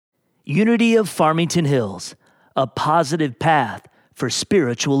Unity of Farmington Hills, a positive path for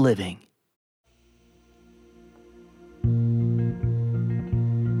spiritual living.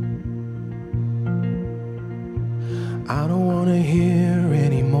 I don't want to hear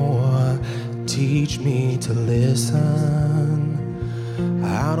anymore. Teach me to listen.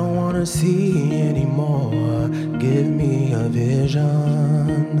 I don't want to see anymore. Give me a vision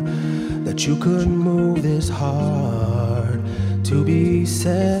that you could move this heart to be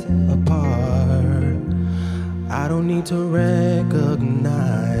set apart. I don't need to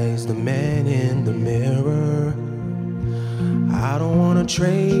recognize the man in the mirror. I don't want to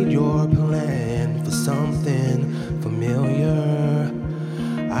trade your plan for something familiar.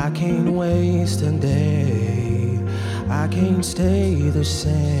 I can't waste a day. I can't stay the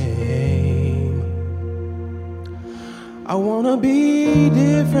same. I wanna be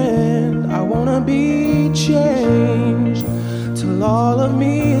different. I wanna be changed till all of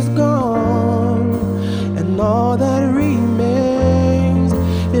me is gone, and all that remains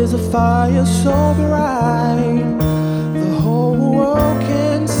is a fire so bright the whole world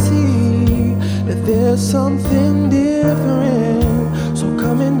can see that there's something different. So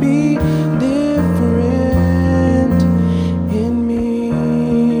come and be different in me.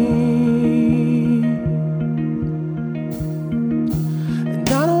 And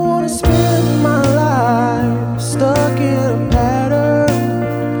I don't want to spend my life stuck in a pattern.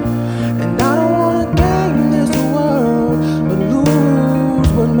 And I don't want to gain this world but lose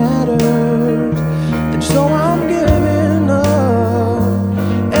what matters. And so I'm giving up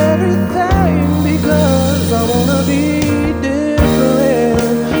everything because I want to be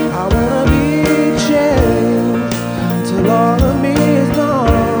all of me is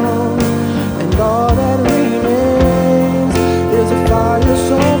gone, and all that remains is a fire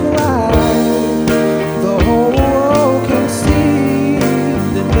so bright the whole world can see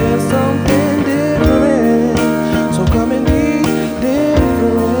that there's something different. So come and be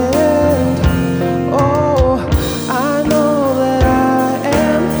different. Oh, I know that I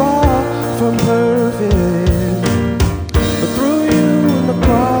am far from perfect, but through you and the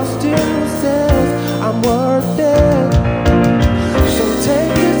cross still says I'm worth it.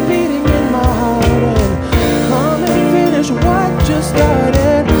 What just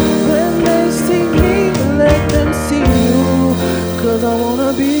started? When they see me, let them see you, 'cause I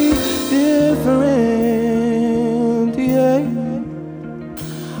wanna be different, yeah.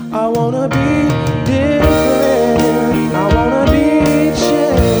 I wanna be different. I wanna be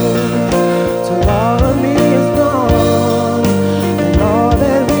changed till all of me is gone, and all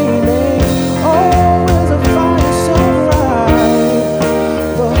that remains, oh, is a fire so bright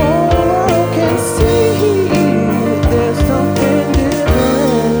the whole world can see. There's something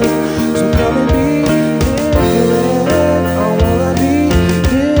different, so come and be different. I wanna be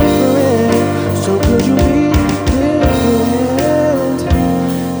different, so could you be different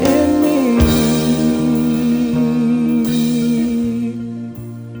in me?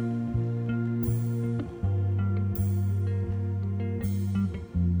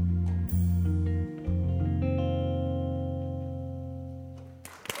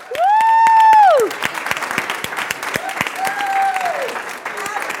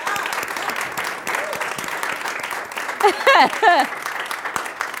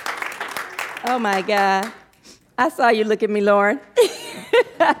 Oh my God. I saw you look at me, Lauren.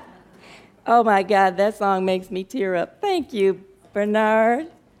 Oh my God, that song makes me tear up. Thank you, Bernard.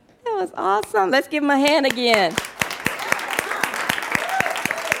 That was awesome. Let's give him a hand again.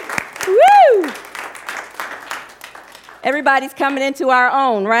 Woo! Everybody's coming into our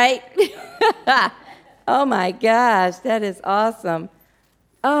own, right? Oh my gosh, that is awesome.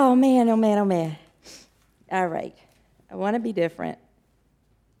 Oh man, oh man, oh man. All right, I want to be different.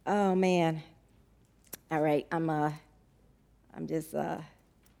 Oh man. All right, I'm just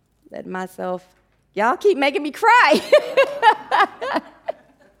letting myself. Y'all keep making me cry.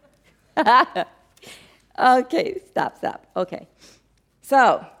 Okay, stop. Okay,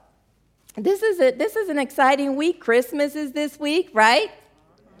 so this is an exciting week. Christmas is this week, right?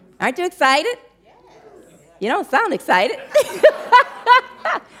 Aren't you excited? Yes. You don't sound excited.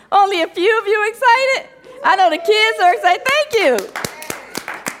 Only a few of you excited. I know the kids are excited. Thank you.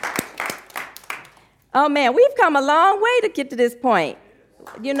 Oh, man, we've come a long way to get to this point.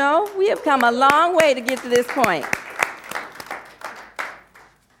 You know, we have come a long way to get to this point.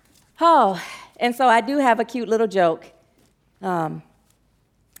 Oh, and so I do have a cute little joke. I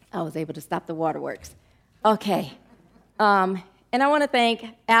was able to stop the waterworks. Okay. And I want to thank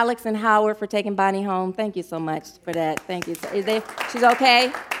Alex and Howard for taking Bonnie home. Thank you so much for that. Thank you. She's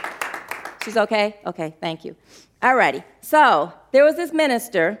okay? She's okay? Okay, thank you. All righty. So there was this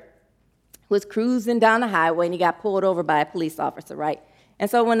minister was cruising down the highway, and he got pulled over by a police officer, right? And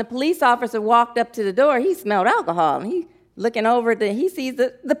so when the police officer walked up to the door, he smelled alcohol, and he looking over, he sees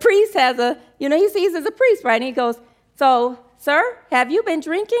the priest has he sees as a priest, right? And he goes, "So, sir, have you been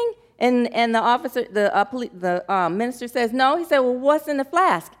drinking?" And the officer, the minister says, "No." He said, "Well, what's in the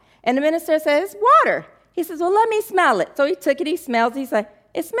flask?" And the minister says, "It's water." He says, "Well, let me smell it." So he took it, he smells it, he's like,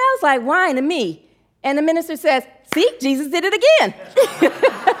 "It smells like wine to me." And the minister says, "See, Jesus did it again."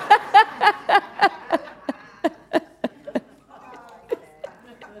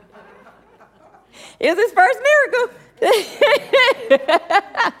 It was his first miracle.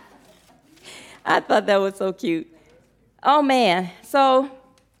 I thought that was so cute. Oh, man. So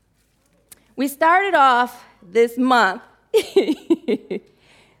we started off this month, and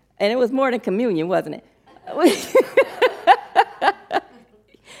it was more than communion, wasn't it?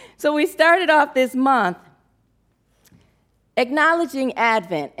 So we started off this month acknowledging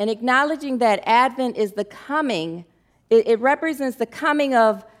Advent and acknowledging that Advent is the coming. It represents the coming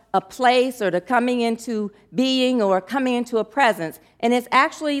of a place or the coming into being or coming into a presence. And it's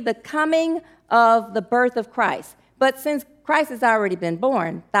actually the coming of the birth of Christ. But since Christ has already been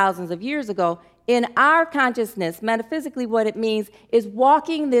born thousands of years ago, in our consciousness, metaphysically, what it means is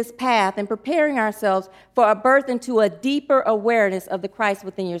walking this path and preparing ourselves for a birth into a deeper awareness of the Christ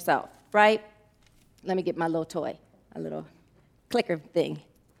within yourself, right? Let me get my little toy, a little clicker thing.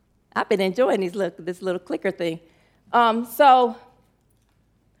 I've been enjoying this little clicker thing. So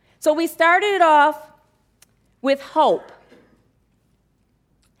we started it off with hope.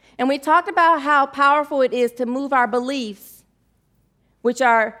 And we talked about how powerful it is to move our beliefs, which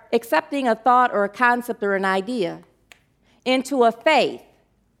are accepting a thought or a concept or an idea, into a faith,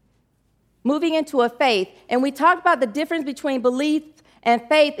 moving into a faith. And we talked about the difference between belief and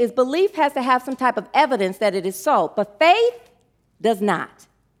faith is belief has to have some type of evidence that it is so, but faith does not.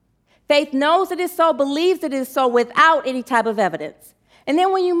 Faith knows it is so, believes it is so without any type of evidence. And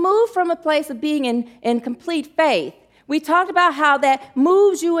then when you move from a place of being in complete faith, we talked about how that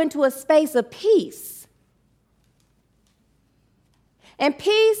moves you into a space of peace. And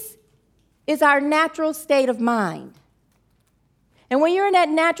peace is our natural state of mind. And when you're in that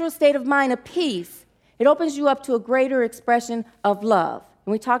natural state of mind of peace, it opens you up to a greater expression of love.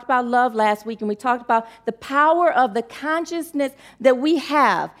 And we talked about love last week, and we talked about the power of the consciousness that we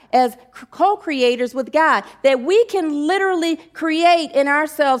have as co-creators with God, that we can literally create in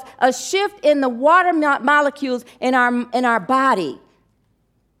ourselves a shift in the water molecules in our body.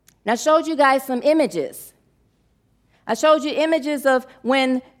 And I showed you guys some images. I showed you images of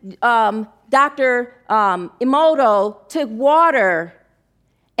when Dr. Emoto took water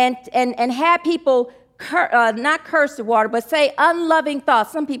and had people not curse the water, but say unloving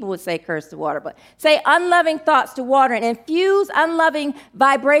thoughts. Some people would say curse the water, but say unloving thoughts to water and infuse unloving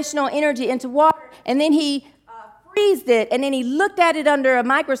vibrational energy into water. And then he freezed it, and then he looked at it under a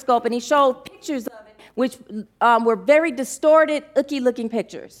microscope, and he showed pictures of it, which were very distorted, icky-looking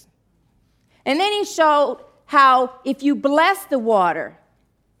pictures. And then he showed how if you bless the water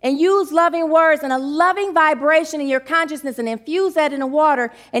and use loving words and a loving vibration in your consciousness and infuse that in the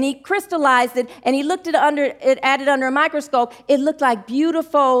water, and he crystallized it, and he looked at it under a microscope, it looked like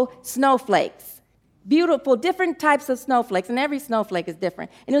beautiful snowflakes. Beautiful, different types of snowflakes, and every snowflake is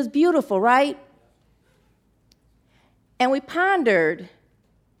different. And it was beautiful, right? And we pondered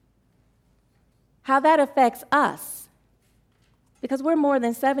how that affects us, because we're more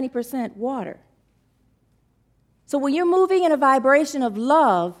than 70% water. So when you're moving in a vibration of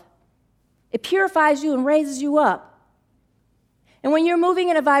love, it purifies you and raises you up. And when you're moving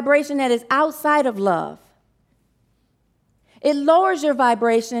in a vibration that is outside of love, it lowers your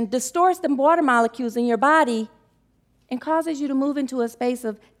vibration, distorts the water molecules in your body, and causes you to move into a space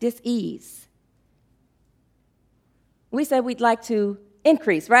of dis-ease. We said we'd like to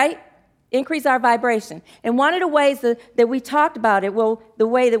increase, right? Increase our vibration. And one of the ways that we talked about it, the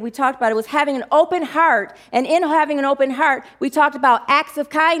way that we talked about it was having an open heart. And in having an open heart, we talked about acts of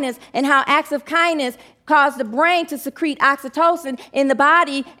kindness and how acts of kindness cause the brain to secrete oxytocin in the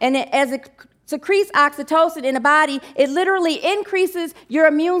body. And as it secretes oxytocin in the body, it literally increases your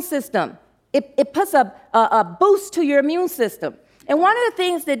immune system. It puts a boost to your immune system. And one of the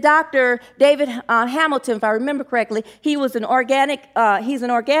things that Dr. David Hamilton, if I remember correctly, he's an organic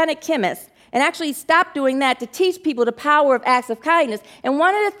chemist, and actually stopped doing that to teach people the power of acts of kindness. And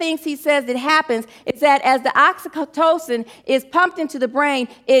one of the things he says that happens is that as the oxytocin is pumped into the brain,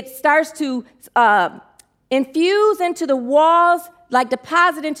 it starts to infuse into the walls, like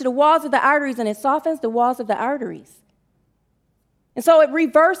deposit into the walls of the arteries, and it softens the walls of the arteries. And so it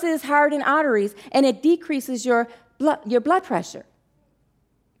reverses hardened arteries, and it decreases your blood pressure.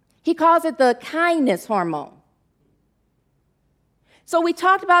 He calls it the kindness hormone. So we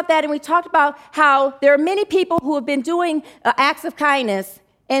talked about that, and we talked about how there are many people who have been doing acts of kindness.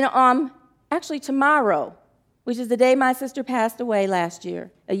 And actually tomorrow, which is the day my sister passed away last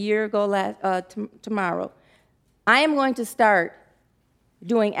year, a year ago tomorrow, I am going to start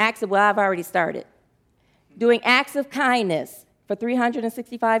doing acts of, well, I've already started, doing acts of kindness for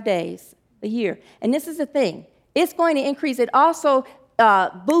 365 days a year. And this is the thing. It's going to increase. It also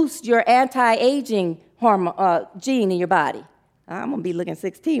boosts your anti-aging hormone gene in your body. I'm going to be looking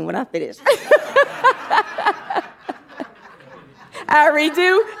 16 when I finish. I already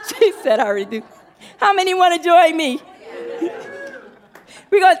do? She said I already do. How many want to join me?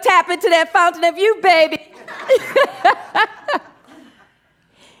 We're going to tap into that fountain of youth, baby.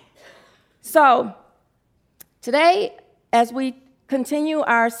 So, today, as we continue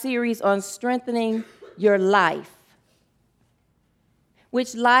our series on strengthening your life,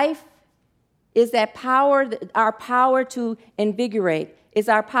 which life is that power, our power to invigorate, is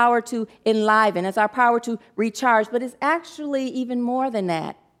our power to enliven, it's our power to recharge, but it's actually even more than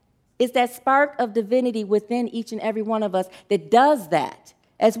that. It's that spark of divinity within each and every one of us that does that.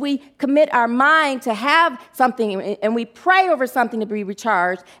 As we commit our mind to have something and we pray over something to be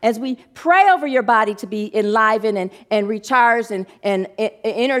recharged, as we pray over your body to be enlivened and recharged and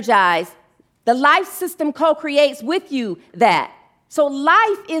energized, the life system co-creates with you that. So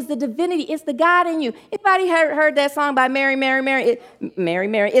life is the divinity. It's the God in you. Anybody heard that song by Mary, Mary, Mary? Mary,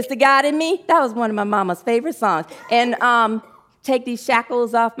 Mary, it's the God in me? That was one of my mama's favorite songs. And take these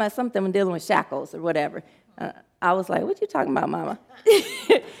shackles off something when dealing with shackles or whatever. I was like, what you talking about, mama?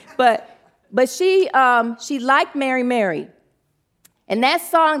 but she liked Mary, Mary. And that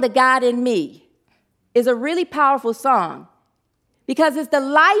song, The God in Me, is a really powerful song because it's the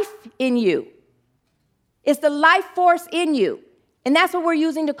life in you. It's the life force in you. And that's what we're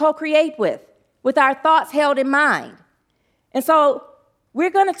using to co-create with our thoughts held in mind. And so we're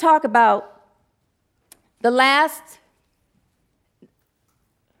going to talk about the last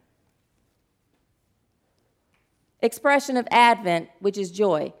expression of Advent, which is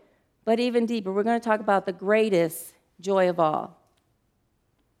joy. But even deeper, we're going to talk about the greatest joy of all.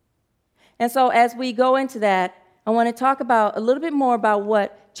 And so as we go into that, I want to talk about a little bit more about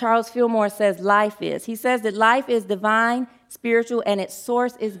what Charles Fillmore says life is. He says that life is divine, spiritual, and its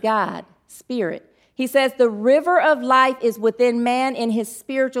source is God, spirit. He says the river of life is within man in his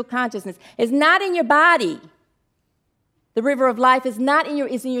spiritual consciousness. It's not in your body. The river of life is not in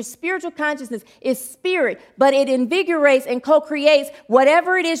it's in your spiritual consciousness. It's spirit, but it invigorates and co-creates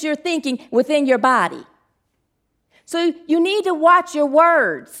whatever it is you're thinking within your body. So you need to watch your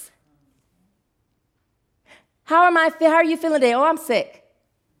words. How are you feeling today? Oh, I'm sick.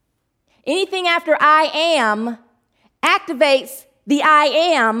 Anything after I am activates the I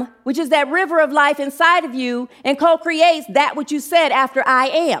am, which is that river of life inside of you, and co-creates that which you said after I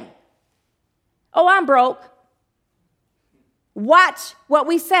am. Oh, I'm broke. Watch what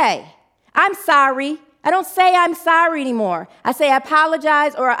we say. I'm sorry. I don't say I'm sorry anymore. I say I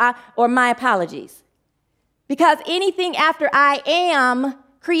apologize or my apologies. Because anything after I am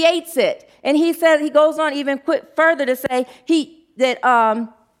creates it. And he goes on even further to say that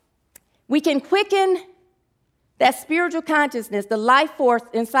we can quicken that spiritual consciousness, the life force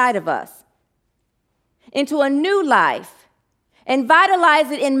inside of us, into a new life and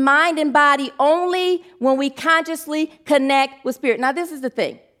vitalize it in mind and body only when we consciously connect with spirit. Now, this is the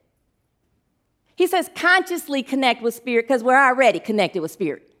thing. He says consciously connect with spirit because we're already connected with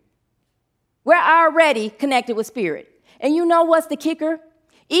spirit. We're already connected with spirit. And you know what's the kicker?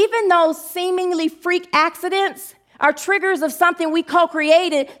 Even those seemingly freak accidents are triggers of something we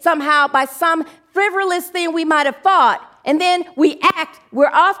co-created somehow by some frivolous thing we might have thought. And then we're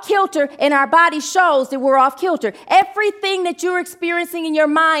off kilter, and our body shows that we're off kilter. Everything that you're experiencing in your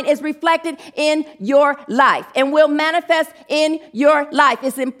mind is reflected in your life and will manifest in your life.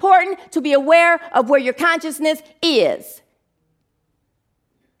 It's important to be aware of where your consciousness is.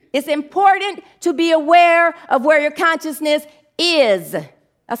 It's important to be aware of where your consciousness is.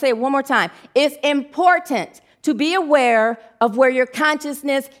 I'll say it one more time. It's important to be aware of where your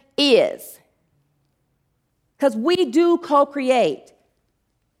consciousness is. Because we do co-create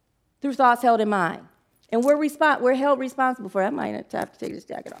through thoughts held in mind. And we're held responsible for that. I might have to take this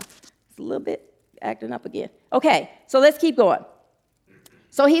jacket off. It's a little bit acting up again. Okay, so let's keep going.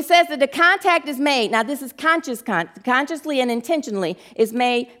 So he says that the contact is made. Now, this is consciously and intentionally is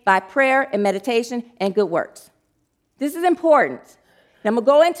made by prayer and meditation and good works. This is important. Now, I'm going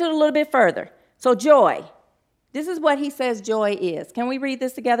to go into it a little bit further. So joy. This is what he says joy is. Can we read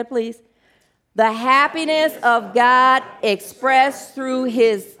this together, please? The happiness of God expressed through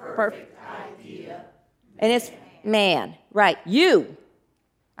his perfect idea. And it's man, right? You.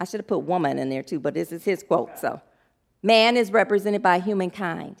 I should have put woman in there too, but this is his quote. So, man is represented by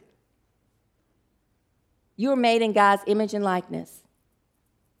humankind. You are made in God's image and likeness.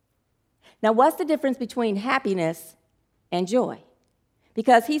 Now, what's the difference between happiness and joy?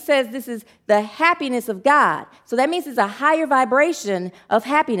 Because he says this is the happiness of God. So that means it's a higher vibration of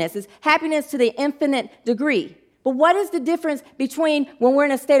happiness. It's happiness to the infinite degree. But what is the difference between when we're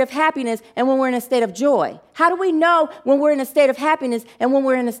in a state of happiness and when we're in a state of joy? How do we know when we're in a state of happiness and when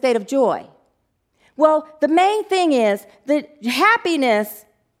we're in a state of joy? Well, the main thing is that happiness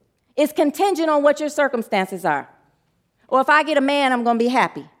is contingent on what your circumstances are. Or if I get a man, I'm going to be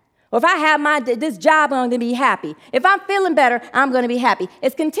happy. Or if I have this job, I'm going to be happy. If I'm feeling better, I'm going to be happy.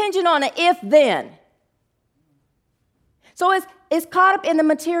 It's contingent on an if-then. So it's caught up in the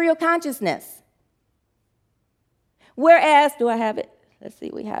material consciousness. Whereas, do I have it? Let's see,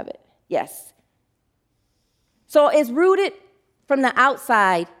 we have it. Yes. So it's rooted from the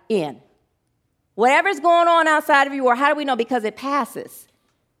outside in. Whatever's going on outside of you, or how do we know? Because it passes.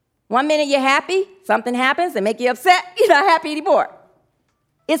 1 minute you're happy, something happens, they make you upset, you're not happy anymore.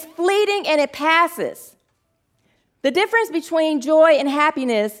 It's fleeting and it passes. The difference between joy and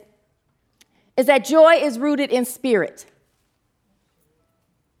happiness is that joy is rooted in spirit.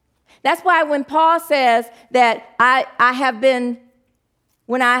 That's why when Paul says that I'm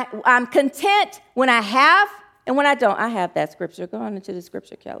content when I have and when I don't. I have that scripture. Go on into the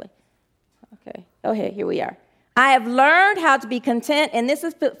scripture, Kelly. Okay, go ahead. Here we are. I have learned how to be content, and this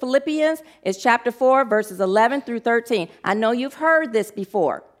is Philippians, it's chapter 4, verses 11 through 13. I know you've heard this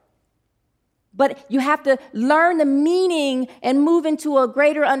before, but you have to learn the meaning and move into a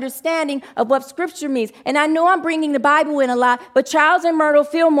greater understanding of what Scripture means. And I know I'm bringing the Bible in a lot, but Charles and Myrtle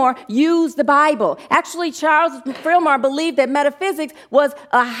Fillmore used the Bible. Actually, Charles Fillmore believed that metaphysics was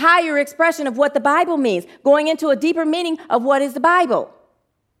a higher expression of what the Bible means, going into a deeper meaning of what is the Bible.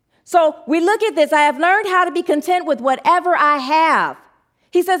 So we look at this. I have learned how to be content with whatever I have.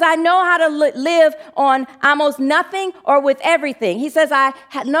 He says, I know how to live on almost nothing or with everything. He says, I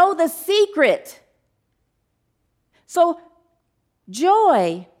know the secret. So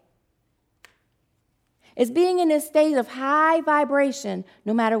joy is being in a state of high vibration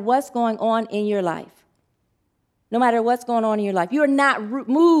no matter what's going on in your life. No matter what's going on in your life. You are not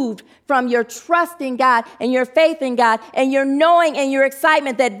moved from your trust in God and your faith in God and your knowing and your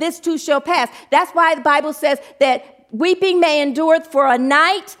excitement that this too shall pass. That's why the Bible says that weeping may endure for a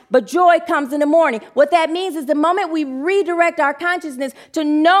night, but joy comes in the morning. What that means is the moment we redirect our consciousness to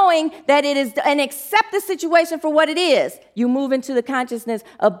knowing that it is and accept the situation for what it is, you move into the consciousness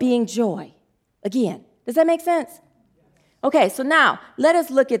of being joy again. Does that make sense? Okay, so now let us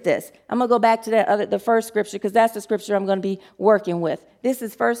look at this. I'm going to go back to the first scripture because that's the scripture I'm going to be working with. This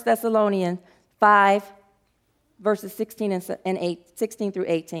is 1 Thessalonians 5, verses 16 through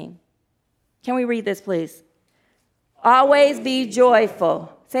 18. Can we read this, please? Always be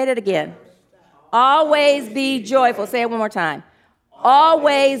joyful. Say that again. Always be joyful. Say it one more time.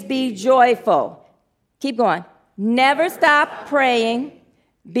 Always be joyful. Keep going. Never stop praying.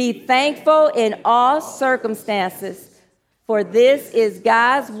 Be thankful in all circumstances. For this is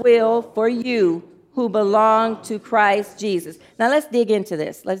God's will for you who belong to Christ Jesus. Now let's dig into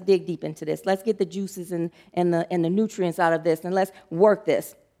this. Let's dig deep into this. Let's get the juices and the nutrients out of this, and let's work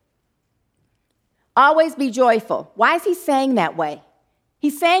this. Always be joyful. Why is he saying that way?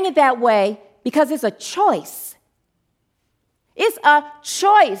 He's saying it that way because it's a choice. It's a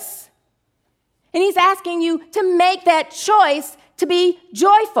choice. And he's asking you to make that choice to be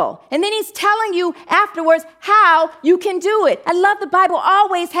joyful. And then he's telling you afterwards how you can do it. I love the Bible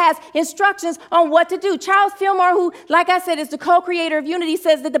always has instructions on what to do. Charles Fillmore, who, like I said, is the co-creator of Unity,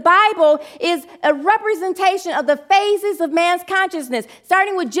 says that the Bible is a representation of the phases of man's consciousness.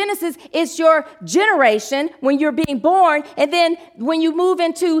 Starting with Genesis, it's your generation when you're being born. And then when you move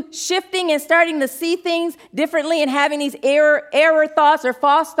into shifting and starting to see things differently and having these error thoughts or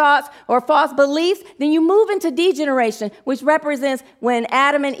false beliefs, then you move into degeneration, which represents when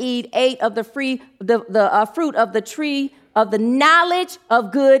Adam and Eve ate of the fruit of the tree of the knowledge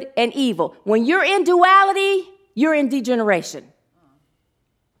of good and evil. When you're in duality, you're in degeneration.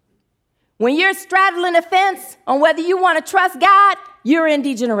 When you're straddling a fence on whether you want to trust God, you're in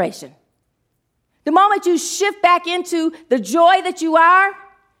degeneration. The moment you shift back into the joy that you are,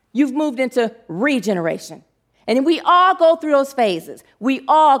 you've moved into regeneration. And we all go through those phases. We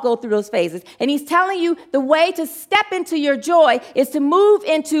all go through those phases. And he's telling you the way to step into your joy is to move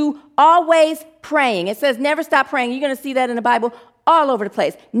into always praying. It says never stop praying. You're going to see that in the Bible all over the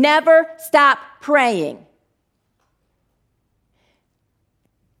place. Never stop praying.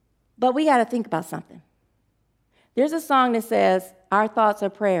 But we got to think about something. There's a song that says, our thoughts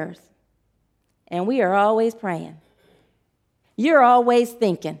are prayers, and we are always praying. You're always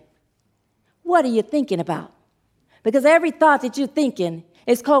thinking. What are you thinking about? Because every thought that you're thinking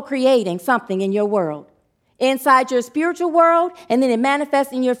is co-creating something in your world, inside your spiritual world, and then it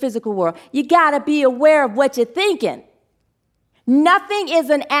manifests in your physical world. You got to be aware of what you're thinking. Nothing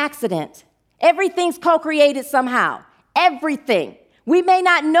is an accident. Everything's co-created somehow. Everything. We may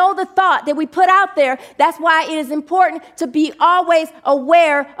not know the thought that we put out there. That's why it is important to be always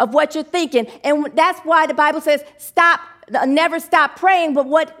aware of what you're thinking. And that's why the Bible says, never stop praying. But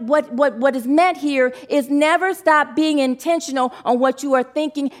what is meant here is never stop being intentional on what you are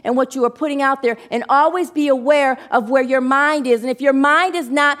thinking and what you are putting out there. And always be aware of where your mind is. And if your mind is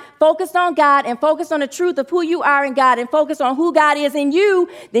not focused on God and focused on the truth of who you are in God and focused on who God is in you,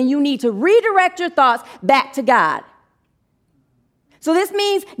 then you need to redirect your thoughts back to God. So this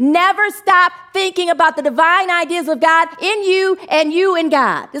means never stop thinking about the divine ideas of God in you and you in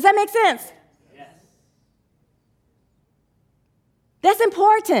God. Does that make sense? Yes. That's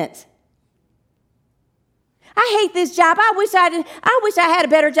important. I hate this job. I wish I had a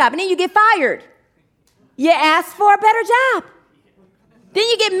better job. And then you get fired. You asked for a better job. Then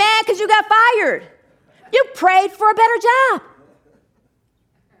you get mad because you got fired. You prayed for a better job.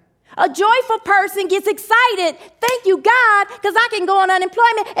 A joyful person gets excited. Thank you, God, because I can go on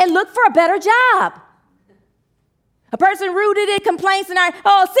unemployment and look for a better job. A person rooted in complaints and now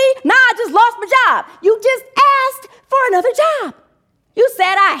I just lost my job. You just asked for another job. You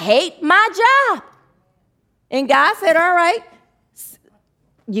said, I hate my job. And God said, all right,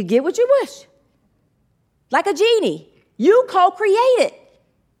 you get what you wish. Like a genie. You co-created.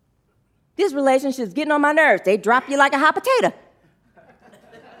 This relationship's getting on my nerves. They drop you like a hot potato.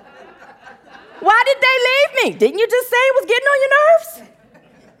 Why did they leave me? Didn't you just say it was getting on your nerves?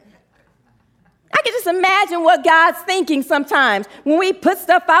 I can just imagine what God's thinking sometimes when we put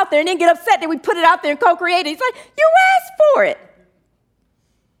stuff out there and then get upset that we put it out there and co-create it. He's like, you asked for it.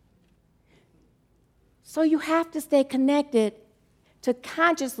 So you have to stay connected to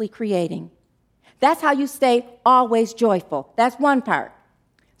consciously creating. That's how you stay always joyful. That's one part.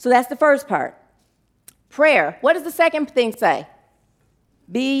 So that's the first part. Prayer. What does the second thing say?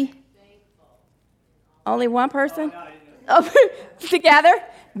 Be only one person? Together.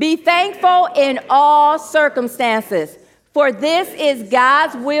 Be thankful in all circumstances, for this is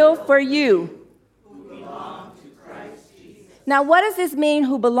God's will for you. Who belong to Christ Jesus. Now, what does this mean,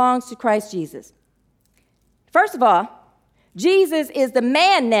 who belongs to Christ Jesus? First of all, Jesus is the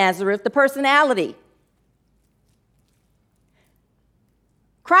man Nazareth, the personality.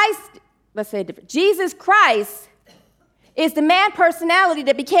 Jesus Christ is the man personality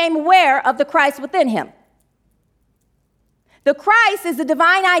that became aware of the Christ within him. The Christ is the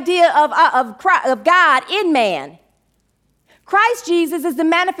divine idea of God in man. Christ Jesus is the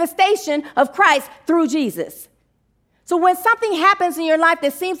manifestation of Christ through Jesus. So when something happens in your life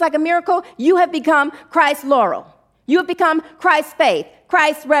that seems like a miracle, you have become Christ Laurel. You have become Christ Faith,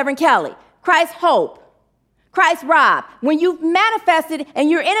 Christ Reverend Kelly, Christ Hope, Christ Rob. When you've manifested and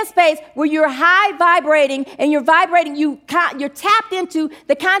you're in a space where you're high vibrating and you're vibrating, you're tapped into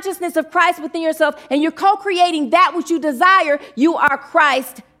the consciousness of Christ within yourself and you're co-creating that which you desire, you are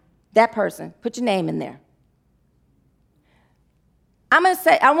Christ, that person. Put your name in there.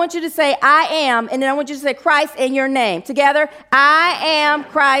 I want you to say, I am, and then I want you to say Christ in your name. Together, I am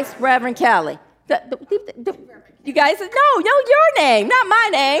Christ Reverend Kelly. You guys said, no, your name, not my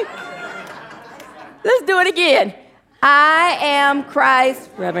name. Let's do it again. I am Christ,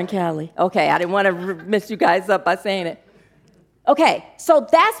 Reverend Kelly. Okay, I didn't want to mess you guys up by saying it. Okay, so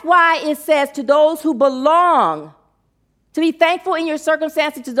that's why it says to those who belong, to be thankful in your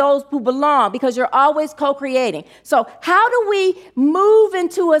circumstances to those who belong, because you're always co-creating. So how do we move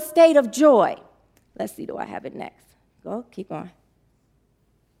into a state of joy? Let's see, do I have it next? Keep going.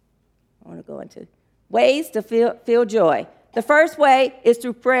 I want to go into ways to feel joy. The first way is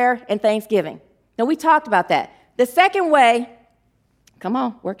through prayer and thanksgiving. Now, we talked about that. The second way, come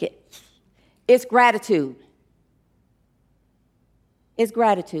on, work it. It's gratitude. It's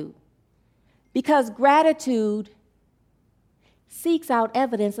gratitude. Because gratitude seeks out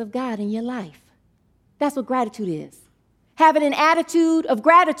evidence of God in your life. That's what gratitude is. Having an attitude of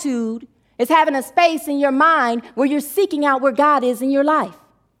gratitude is having a space in your mind where you're seeking out where God is in your life.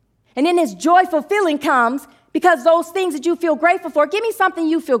 And then this joyful feeling comes because those things that you feel grateful for, give me something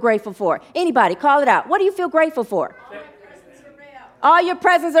you feel grateful for. Anybody, call it out. What do you feel grateful for? All your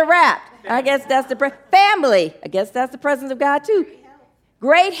presents are wrapped. I guess that's the family. I guess that's the presence of God too.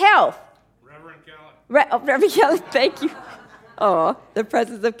 Great health. Reverend Kelly. Reverend Kelly, thank you. Oh, the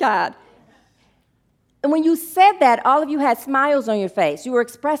presence of God. And when you said that, all of you had smiles on your face. You were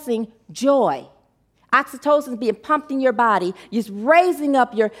expressing joy. Oxytocin is being pumped in your body. You're raising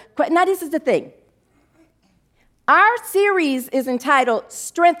up your... Now, this is the thing. Our series is entitled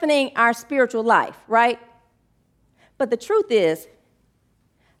Strengthening Our Spiritual Life, right? But the truth is,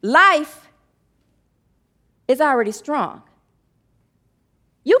 life is already strong.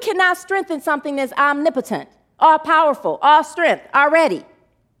 You cannot strengthen something that's omnipotent, all-powerful, all-strength, already.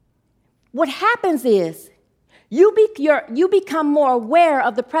 What happens is you become more aware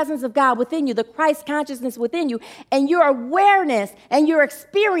of the presence of God within you, the Christ consciousness within you, and your awareness and your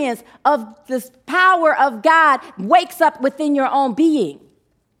experience of this power of God wakes up within your own being.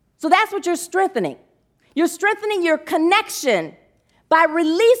 So that's what you're strengthening. You're strengthening your connection by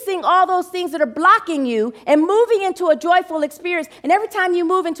releasing all those things that are blocking you and moving into a joyful experience. And every time you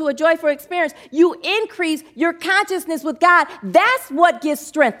move into a joyful experience, you increase your consciousness with God. That's what gets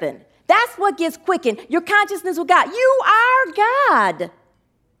strengthened. That's what gets quickened, your consciousness with God. You are God.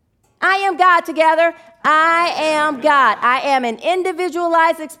 I am God together. I am God. I am an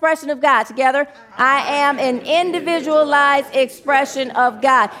individualized expression of God together. I am an individualized expression of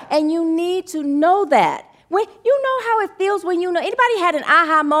God. And you need to know that. When you know how it feels when you know. Anybody had an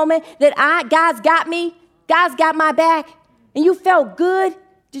aha moment that God's got me, God's got my back, and you felt good?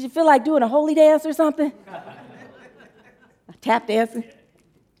 Did you feel like doing a holy dance or something? A tap dancing?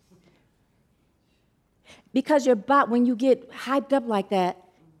 Because your body, when you get hyped up like that,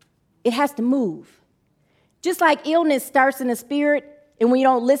 it has to move. Just like illness starts in the spirit, and when you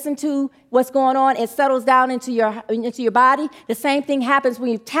don't listen to what's going on, it settles down into your body. The same thing happens when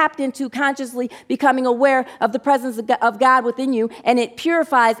you've tapped into consciously becoming aware of the presence of God within you, and it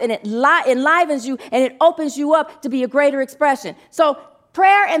purifies and it enlivens you, and it opens you up to be a greater expression. So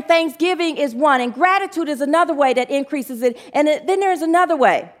prayer and thanksgiving is one, and gratitude is another way that increases it. And then there's another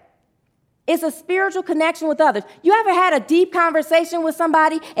way. It's a spiritual connection with others. You ever had a deep conversation with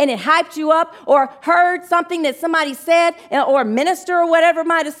somebody and it hyped you up, or heard something that somebody said, or a minister or whatever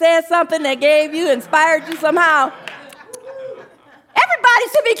might have said something that gave you, inspired you somehow? Everybody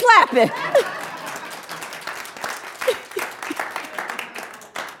should be clapping.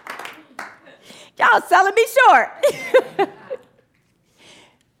 Y'all selling me short.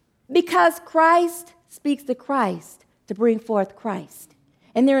 Because Christ speaks to Christ to bring forth Christ.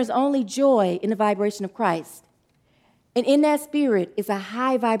 And there is only joy in the vibration of Christ. And in that spirit is a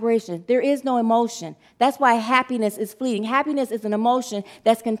high vibration. There is no emotion. That's why happiness is fleeting. Happiness is an emotion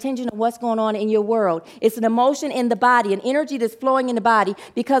that's contingent on what's going on in your world. It's an emotion in the body, an energy that's flowing in the body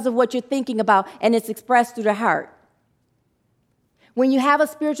because of what you're thinking about, and it's expressed through the heart. When you have a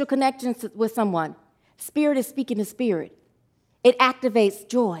spiritual connection with someone, spirit is speaking to spirit. It activates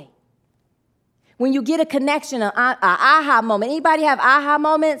joy. When you get a connection, an aha moment. Anybody have aha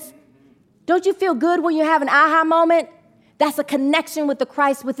moments? Don't you feel good when you have an aha moment? That's a connection with the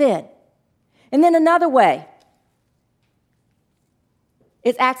Christ within. And then another way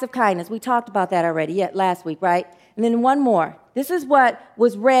is acts of kindness. We talked about that already last week, right? And then one more. This is what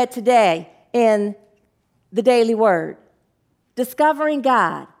was read today in the Daily Word. Discovering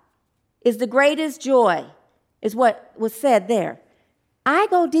God is the greatest joy, is what was said there. I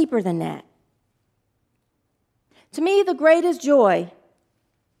go deeper than that. To me, the greatest joy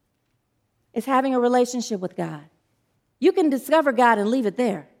is having a relationship with God. You can discover God and leave it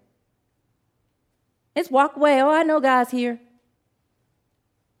there. It's walk away. Oh, I know God's here.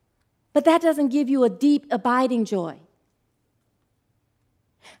 But that doesn't give you a deep, abiding joy.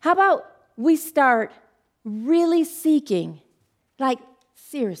 How about we start really seeking, like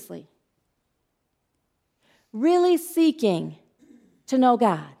seriously, really seeking to know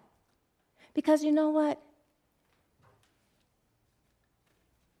God? Because you know what?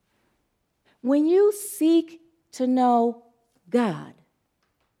 When you seek to know God,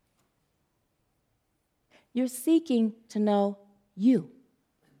 you're seeking to know you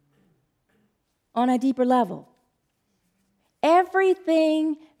on a deeper level.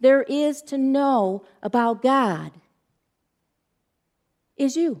 Everything there is to know about God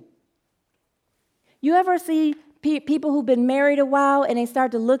is you. You ever see people who've been married a while and they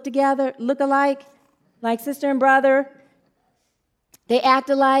start to look alike, like sister and brother? They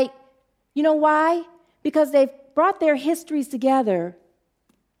act alike. You know why? Because they've brought their histories together,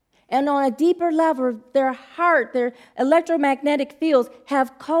 and on a deeper level, their heart, their electromagnetic fields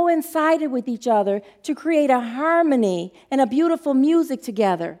have coincided with each other to create a harmony and a beautiful music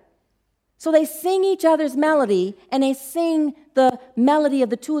together. So they sing each other's melody, and they sing the melody of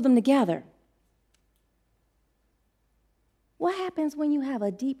the two of them together. What happens when you have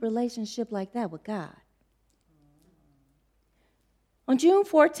a deep relationship like that with God? On June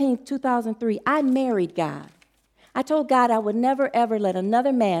 14, 2003, I married God. I told God I would never, ever let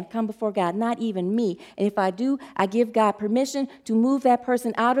another man come before God, not even me. And if I do, I give God permission to move that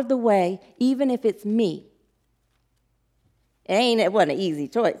person out of the way, even if it's me. It wasn't an easy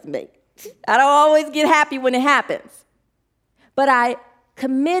choice to make. I don't always get happy when it happens. But I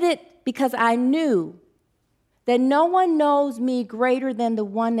committed because I knew that no one knows me greater than the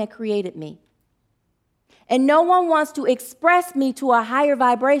one that created me. And no one wants to express me to a higher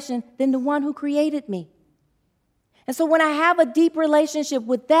vibration than the one who created me. And so when I have a deep relationship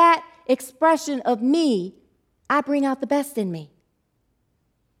with that expression of me, I bring out the best in me.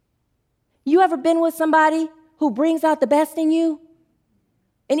 You ever been with somebody who brings out the best in you?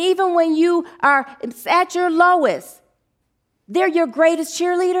 And even when you are at your lowest, they're your greatest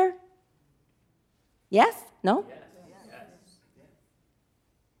cheerleader? Yes? No? Yes.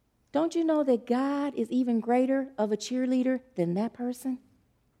 Don't you know that God is even greater of a cheerleader than that person?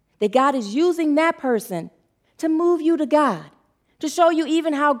 That God is using that person to move you to God, to show you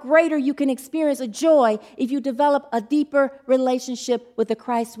even how greater you can experience a joy if you develop a deeper relationship with the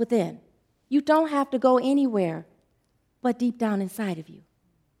Christ within. You don't have to go anywhere but deep down inside of you.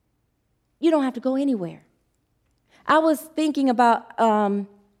 You don't have to go anywhere. I was thinking about,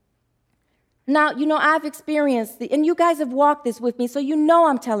 now, I've experienced, and you guys have walked this with me, so you know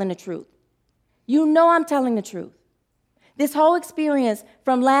I'm telling the truth. You know I'm telling the truth. This whole experience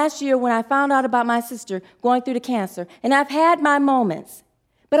from last year when I found out about my sister going through the cancer, and I've had my moments,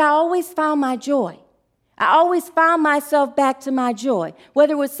 but I always found my joy. I always found myself back to my joy.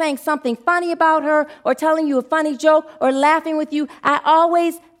 Whether it was saying something funny about her or telling you a funny joke or laughing with you, I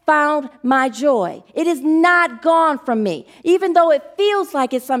always found my joy. It is not gone from me. Even though it feels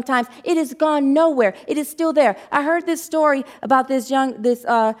like it sometimes, it has gone nowhere. It is still there. I heard this story about this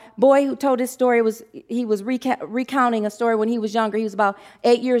boy who told this story. He was recounting a story when he was younger. He was about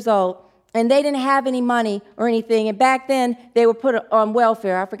 8 years old. And they didn't have any money or anything. And back then, they were put on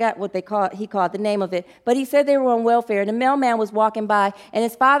welfare. I forgot what he called the name of it. But he said they were on welfare. And the mailman was walking by, and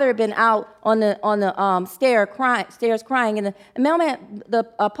his father had been out on the stairs crying. And the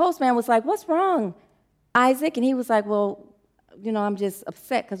postman was like, "What's wrong, Isaac?" And he was like, "Well, I'm just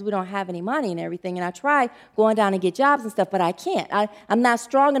upset because we don't have any money and everything. And I tried going down and get jobs and stuff, but I can't. I'm not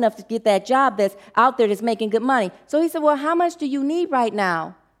strong enough to get that job that's out there that's making good money." So he said, "Well, how much do you need right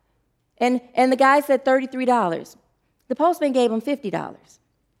now?" And the guy said $33. The postman gave him $50.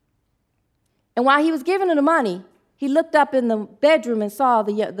 And while he was giving him the money, he looked up in the bedroom and saw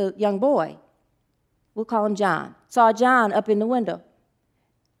the young boy. We'll call him John. Saw John up in the window.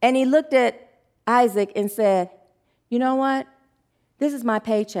 And he looked at Isaac and said, "You know what? This is my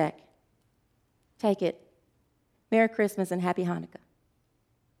paycheck. Take it. Merry Christmas and Happy Hanukkah."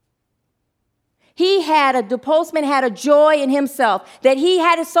 The postman had a joy in himself, that he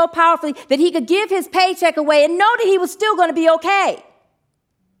had it so powerfully that he could give his paycheck away and know that he was still going to be okay.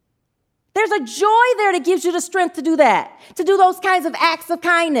 There's a joy there that gives you the strength to do that, to do those kinds of acts of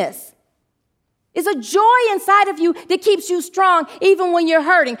kindness. It's a joy inside of you that keeps you strong even when you're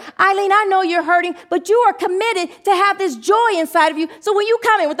hurting. Eileen, I know you're hurting, but you are committed to have this joy inside of you. So when you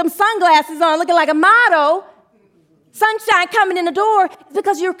come in with them sunglasses on looking like a model, sunshine coming in the door, it's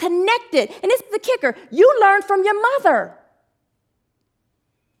because you're connected. And this is the kicker. You learn from your mother.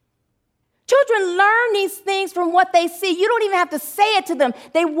 Children learn these things from what they see. You don't even have to say it to them.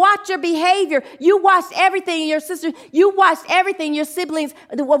 They watch your behavior. You watched everything, your sister. You watched everything, your siblings,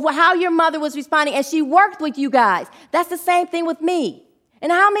 how your mother was responding, and she worked with you guys. That's the same thing with me. And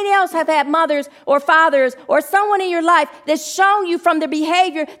how many else have had mothers or fathers or someone in your life that's shown you from their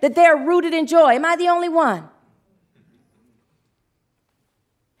behavior that they're rooted in joy? Am I the only one?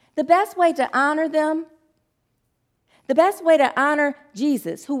 The best way to honor them, the best way to honor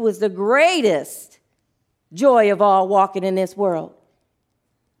Jesus, who was the greatest joy of all walking in this world,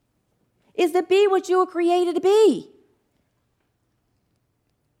 is to be what you were created to be.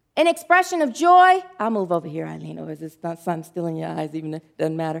 An expression of joy. I'll move over here, Eileen, or is this sun still in your eyes? Even it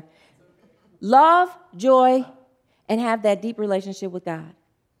doesn't matter. Love, joy, and have that deep relationship with God.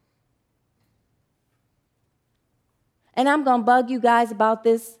 And I'm going to bug you guys about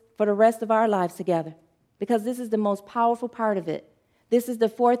this for the rest of our lives together, because this is the most powerful part of it. This is the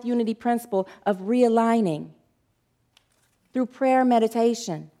fourth unity principle of realigning through prayer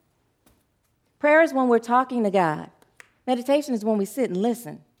meditation. Prayer is when we're talking to God. Meditation is when we sit and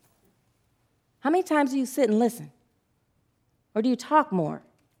listen. How many times do you sit and listen? Or do you talk more?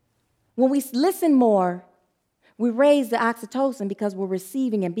 When we listen more, we raise the oxytocin because we're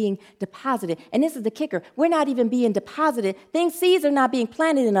receiving and being deposited. And this is the kicker. We're not even being deposited. Seeds are not being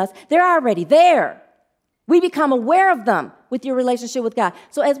planted in us. They're already there. We become aware of them with your relationship with God.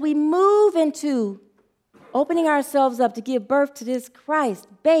 So as we move into opening ourselves up to give birth to this Christ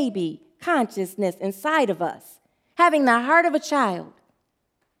baby consciousness inside of us, having the heart of a child,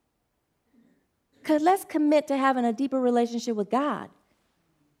 let's commit to having a deeper relationship with God.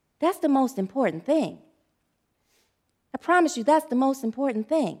 That's the most important thing. I promise you, that's the most important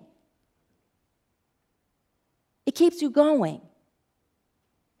thing. It keeps you going.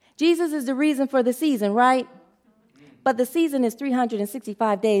 Jesus is the reason for the season, right? But the season is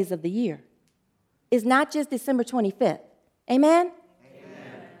 365 days of the year. It's not just December 25th. Amen?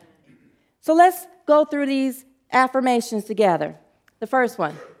 Amen. So let's go through these affirmations together. The first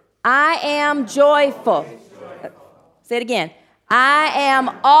one, I am joyful. Say it again. I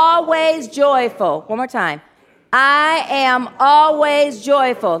am always joyful. One more time. I am always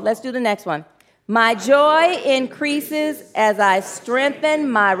joyful. Let's do the next one. My joy increases as I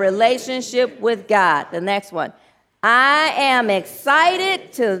strengthen my relationship with God. The next one. I am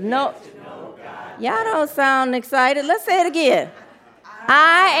excited to know. Y'all don't sound excited. Let's say it again.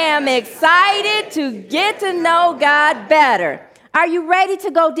 I am excited to get to know God better. Are you ready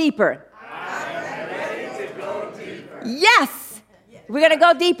to go deeper? I am ready to go deeper. Yes. We're going to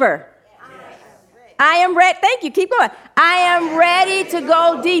go deeper. I am ready. Thank you. Keep going. I am ready to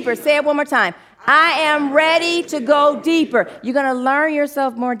go deeper. Say it one more time. I am ready to go deeper. You're going to learn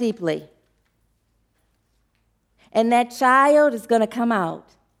yourself more deeply. And that child is going to come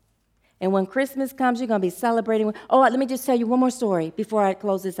out. And when Christmas comes, you're going to be celebrating. Oh, let me just tell you one more story before I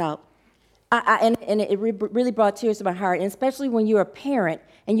close this out. And it really brought tears to my heart, and especially when you're a parent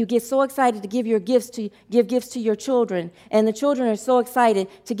and you get so excited to give gifts to your children, and the children are so excited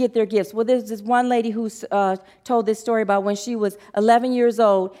to get their gifts. Well, there's this one lady who told this story about when she was 11 years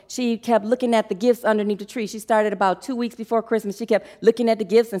old. She kept looking at the gifts underneath the tree. She started about 2 weeks before Christmas. She kept looking at the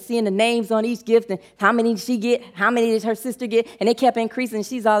gifts and seeing the names on each gift and how many did she get, how many did her sister get, and they kept increasing, and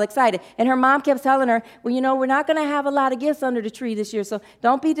she's all excited. And her mom kept telling her, well, we're not going to have a lot of gifts under the tree this year, so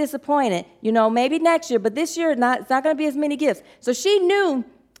don't be disappointed. Maybe next year, but this year, it's not going to be as many gifts. So she knew,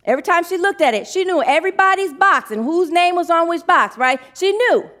 every time she looked at it, she knew everybody's box and whose name was on which box, right? She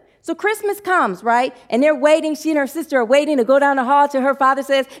knew. So Christmas comes, right? And they're waiting. She and her sister are waiting to go down the hall till her father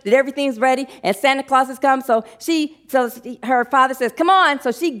says that everything's ready and Santa Claus has come. So her father says, come on.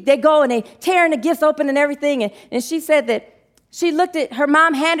 So they go and they tearing the gifts open and everything. And she said that she looked at, her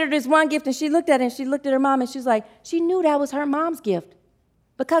mom handed her this one gift and she looked at it and she looked at her mom and she was like, she knew that was her mom's gift,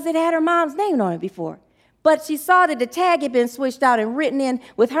 because it had her mom's name on it before. But she saw that the tag had been switched out and written in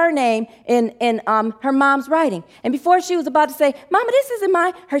with her name in her mom's writing. And before she was about to say, Mama, this isn't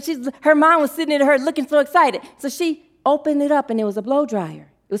mine, her mom was sitting at her looking so excited. So she opened it up, and it was a blow dryer.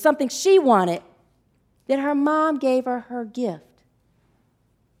 It was something she wanted that her mom gave her gift.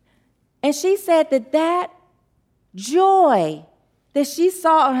 And she said that joy that she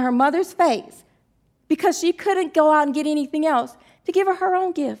saw on her mother's face, because she couldn't go out and get anything else, to give her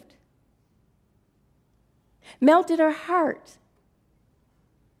own gift, melted her heart.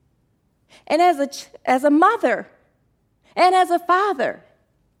 And as a mother, and as a father,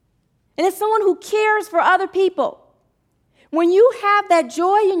 and as someone who cares for other people, when you have that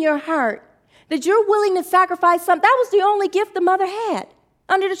joy in your heart, that you're willing to sacrifice something, that was the only gift the mother had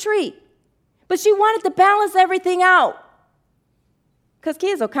under the tree. But she wanted to balance everything out. Because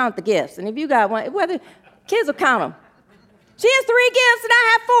kids will count the gifts. And if you got one, kids will count them. She has 3 gifts and I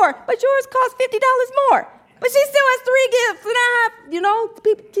have 4, but yours costs $50 more. But she still has 3 gifts and I have,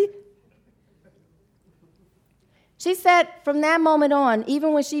 She said from that moment on,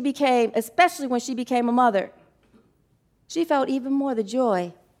 especially when she became a mother, she felt even more the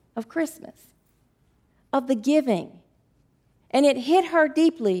joy of Christmas, of the giving. And it hit her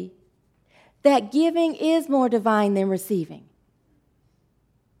deeply that giving is more divine than receiving.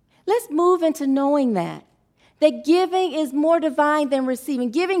 Let's move into knowing that giving is more divine than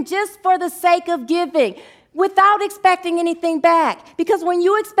receiving. Giving just for the sake of giving, without expecting anything back. Because when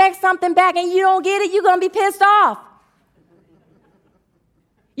you expect something back and you don't get it, you're going to be pissed off.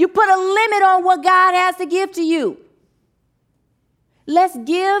 You put a limit on what God has to give to you. Let's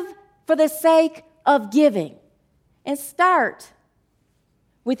give for the sake of giving. And start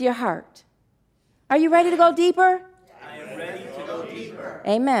with your heart. Are you ready to go deeper? I am ready to go deeper.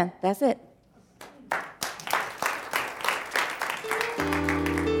 Amen. That's it.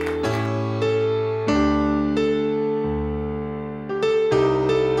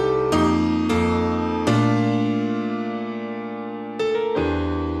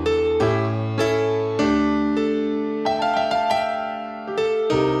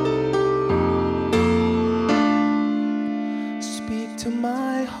 Speak to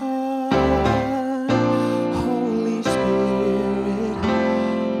my heart, Holy Spirit.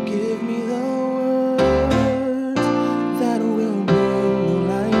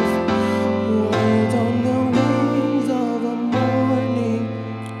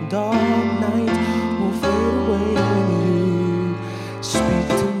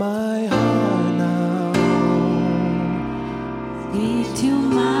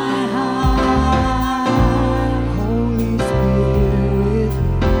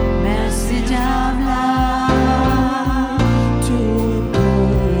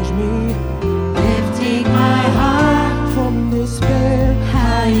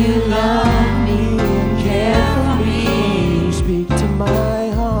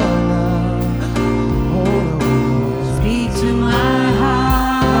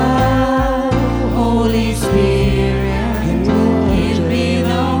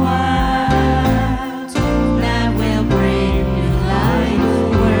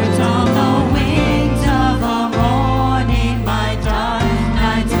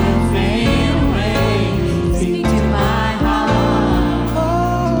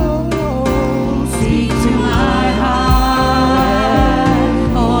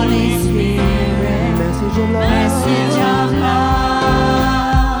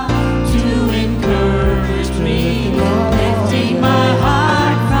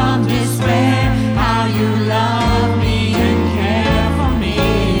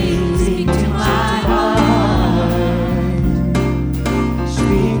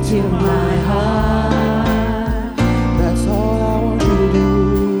 to my heart. That's all I want you to do.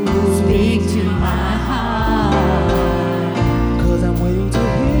 Speak to my heart. 'Cause I'm waiting to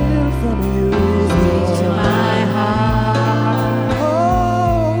hear from you. Speak to my heart.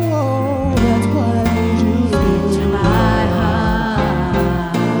 Oh, that's what I need you to do. Speak to my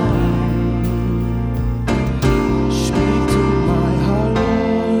heart. Speak to my heart,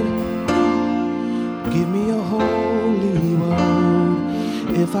 Lord. Give me a holy word.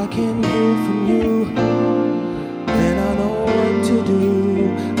 If I can hear from you, then I know what to do.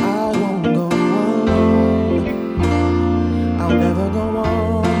 I won't go alone. I'll never go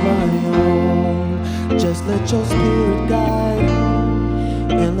on my own. Just let your spirit guide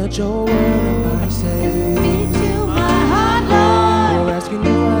and let your word of mine say. Speak to my heart, Lord. We're asking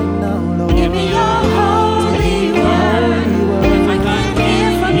you right now, Lord. Give me your holy word. If I can't hear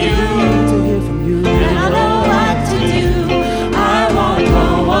from you, To hear from you, then I know what to do. I won't go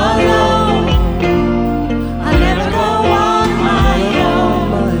alone. I'll never go on my own.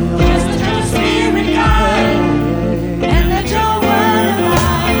 Just let your spirit guide and let your word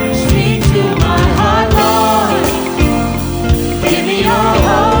abide. Speak to my heart, Lord. Give me your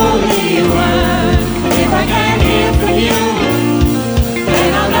holy word. If I can't hear from you, then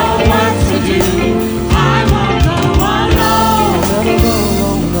I'll know what to do. I won't go alone. never go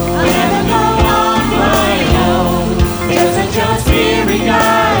alone, Lord. I'll never go on my own. Just let your spirit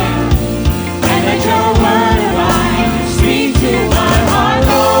guide and let your word abide. Speak to my heart,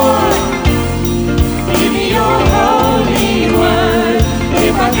 Lord. Give me your holy word.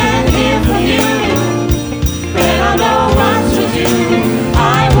 If I can't hear from you, then I'll know what to do. I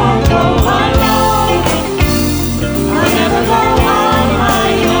won't go alone. I'll never go on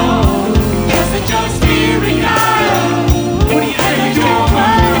my own. Just let your spirit guide and let your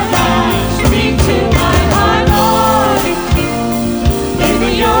word abide. Speak to my heart, Lord. Give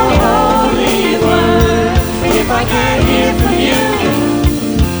me your holy word. If I can't hear from you,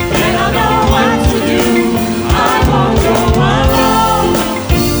 then I'll know what to do. I won't go alone.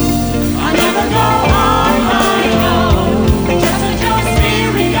 I'll never go on my own. Just let your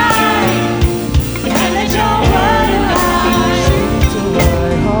spirit guide and let your word abide. To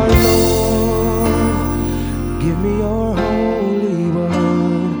my heart, Lord, give me your holy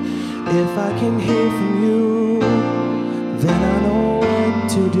word. If I can hear from you, then I know what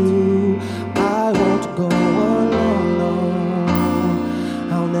to do. I won't go alone, no.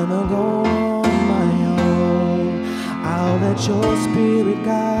 I'll never go on my own. I'll let your spirit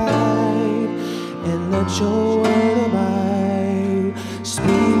guide and let your word abide.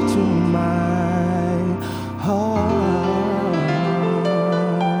 Speak to my heart.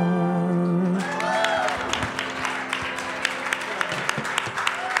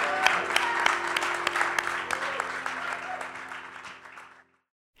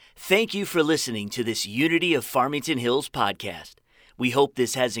 Thank you for listening to this Unity of Farmington Hills podcast. We hope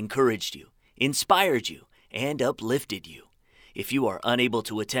this has encouraged you, inspired you, and uplifted you. If you are unable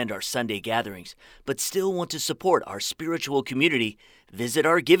to attend our Sunday gatherings, but still want to support our spiritual community, visit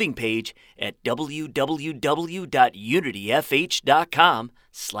our giving page at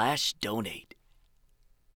www.unityfh.com/donate.